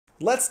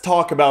Let's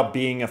talk about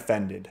being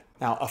offended.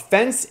 Now,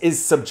 offense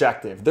is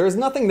subjective. There is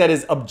nothing that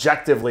is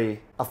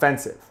objectively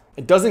offensive.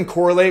 It doesn't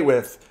correlate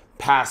with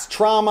past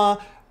trauma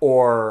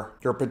or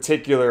your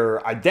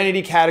particular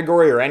identity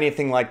category or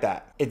anything like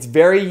that. It's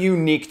very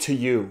unique to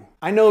you.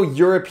 I know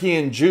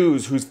European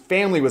Jews whose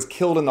family was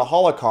killed in the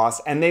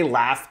Holocaust and they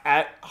laugh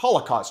at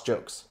Holocaust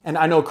jokes. And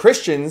I know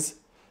Christians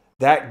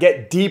that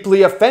get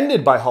deeply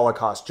offended by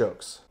Holocaust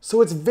jokes.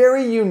 So it's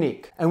very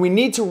unique and we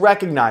need to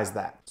recognize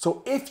that.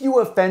 So if you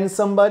offend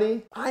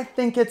somebody, I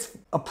think it's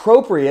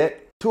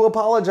appropriate to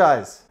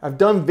apologize. I've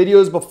done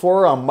videos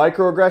before on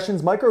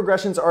microaggressions.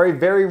 Microaggressions are a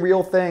very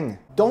real thing.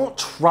 Don't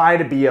try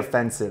to be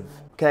offensive.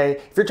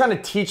 Okay? If you're trying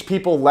to teach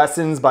people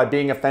lessons by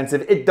being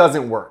offensive, it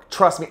doesn't work.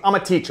 Trust me, I'm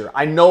a teacher.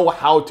 I know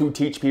how to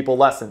teach people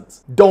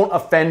lessons. Don't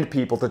offend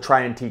people to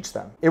try and teach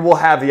them. It will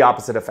have the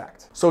opposite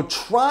effect. So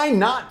try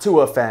not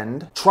to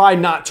offend, try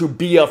not to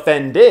be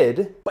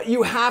offended, but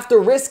you have to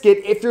risk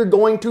it if you're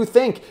going to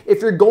think,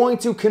 if you're going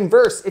to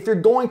converse, if you're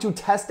going to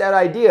test out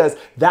ideas.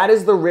 That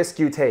is the risk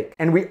you take.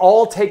 And we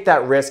all take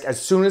that risk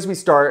as soon as we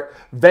start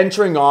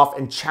venturing off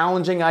and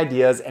challenging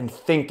ideas and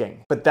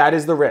thinking. But that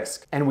is the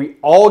risk. And we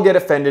all get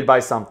offended by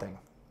something.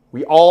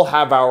 We all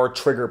have our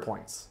trigger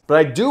points. But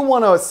I do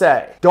want to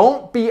say,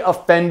 don't be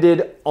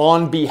offended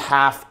on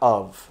behalf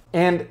of.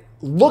 And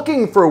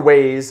looking for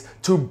ways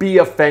to be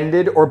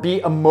offended or be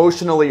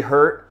emotionally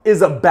hurt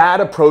is a bad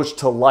approach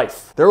to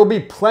life. There will be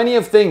plenty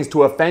of things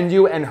to offend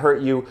you and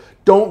hurt you.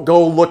 Don't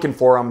go looking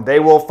for them. They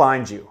will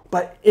find you.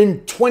 But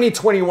in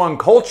 2021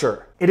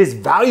 culture, it is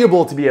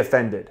valuable to be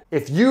offended.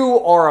 If you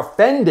are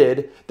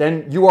offended,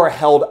 then you are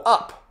held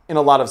up in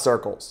a lot of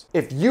circles.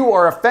 If you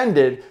are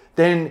offended,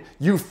 then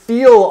you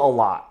feel a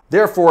lot.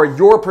 Therefore,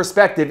 your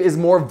perspective is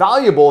more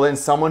valuable than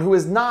someone who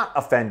is not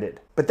offended.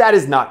 But that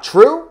is not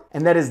true,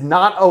 and that is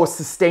not a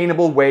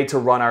sustainable way to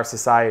run our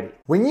society.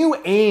 When you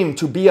aim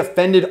to be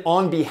offended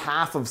on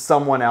behalf of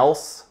someone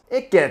else,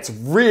 it gets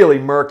really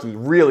murky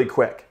really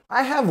quick.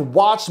 I have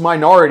watched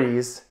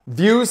minorities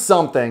view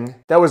something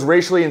that was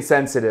racially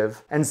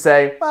insensitive and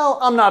say, well,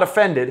 I'm not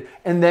offended,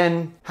 and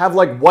then have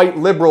like white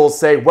liberals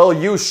say, well,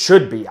 you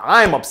should be.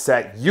 I'm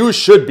upset. You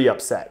should be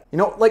upset. You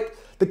know, like,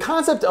 the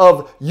concept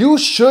of you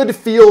should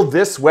feel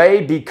this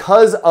way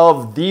because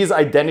of these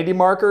identity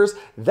markers,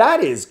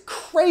 that is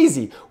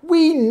crazy.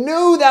 We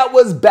knew that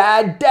was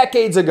bad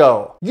decades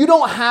ago. You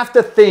don't have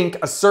to think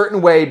a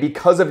certain way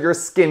because of your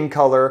skin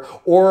color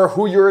or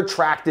who you're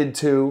attracted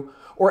to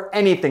or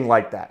anything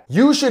like that.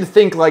 You should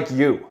think like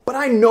you. But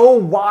I know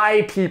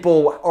why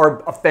people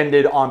are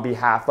offended on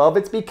behalf of.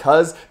 It's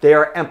because they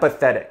are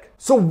empathetic.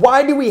 So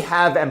why do we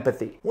have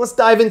empathy? Let's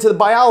dive into the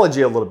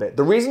biology a little bit.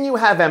 The reason you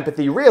have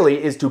empathy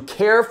really is to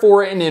care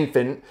for an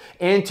infant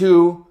and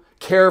to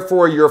care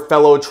for your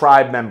fellow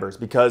tribe members,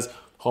 because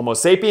Homo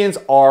sapiens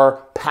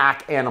are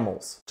pack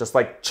animals, just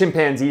like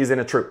chimpanzees in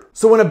a troop.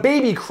 So when a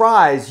baby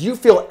cries, you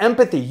feel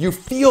empathy. You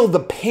feel the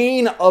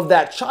pain of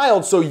that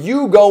child, so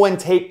you go and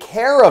take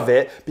care of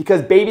it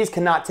because babies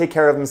cannot take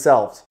care of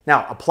themselves.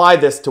 Now, apply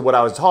this to what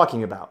I was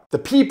talking about. The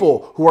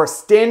people who are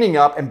standing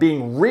up and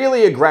being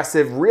really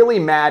aggressive, really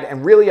mad,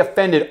 and really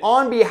offended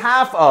on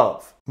behalf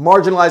of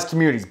marginalized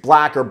communities,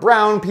 black or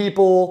brown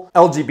people,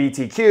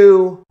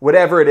 LGBTQ,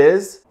 whatever it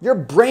is, your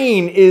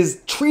brain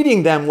is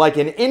treating them like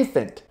an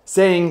infant,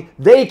 saying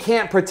they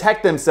can't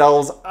protect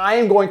themselves. I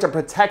am going to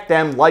protect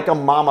them like a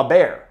mama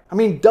bear. I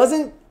mean,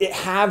 doesn't it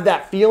have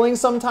that feeling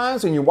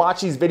sometimes when you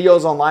watch these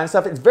videos online and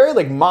stuff? It's very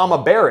like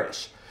mama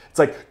bearish. It's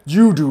like,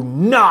 you do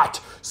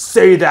not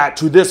say that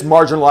to this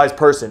marginalized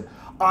person.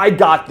 I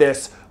got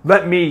this.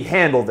 Let me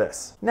handle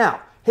this.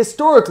 Now,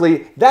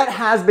 historically, that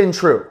has been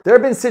true. There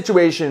have been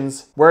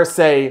situations where,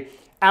 say,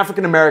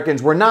 African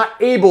Americans were not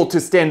able to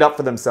stand up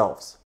for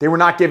themselves. They were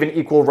not given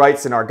equal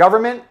rights in our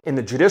government, in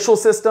the judicial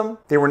system.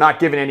 They were not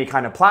given any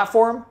kind of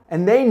platform.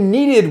 And they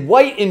needed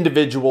white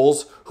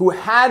individuals who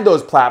had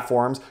those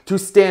platforms to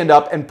stand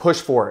up and push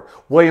for it.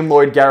 William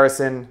Lloyd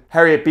Garrison,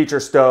 Harriet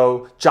Beecher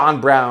Stowe,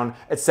 John Brown,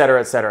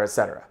 etc., etc.,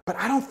 etc. But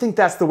I don't think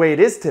that's the way it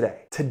is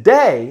today.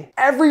 Today,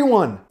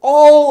 everyone,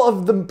 all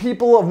of the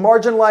people of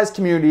marginalized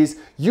communities,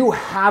 you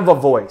have a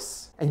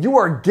voice. And you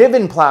are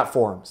given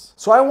platforms.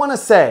 So I want to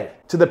say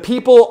to the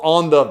people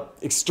on the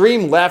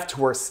extreme left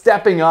who are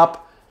stepping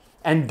up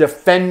and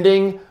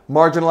defending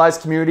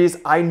marginalized communities,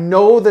 I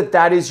know that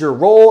that is your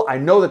role. I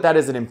know that that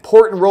is an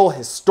important role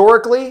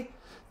historically,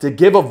 to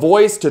give a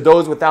voice to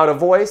those without a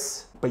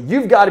voice. But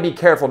you've got to be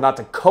careful not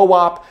to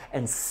co-opt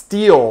and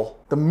steal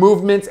the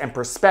movements and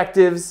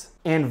perspectives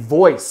and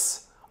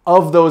voice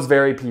of those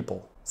very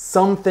people.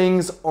 Some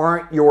things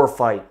aren't your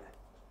fight.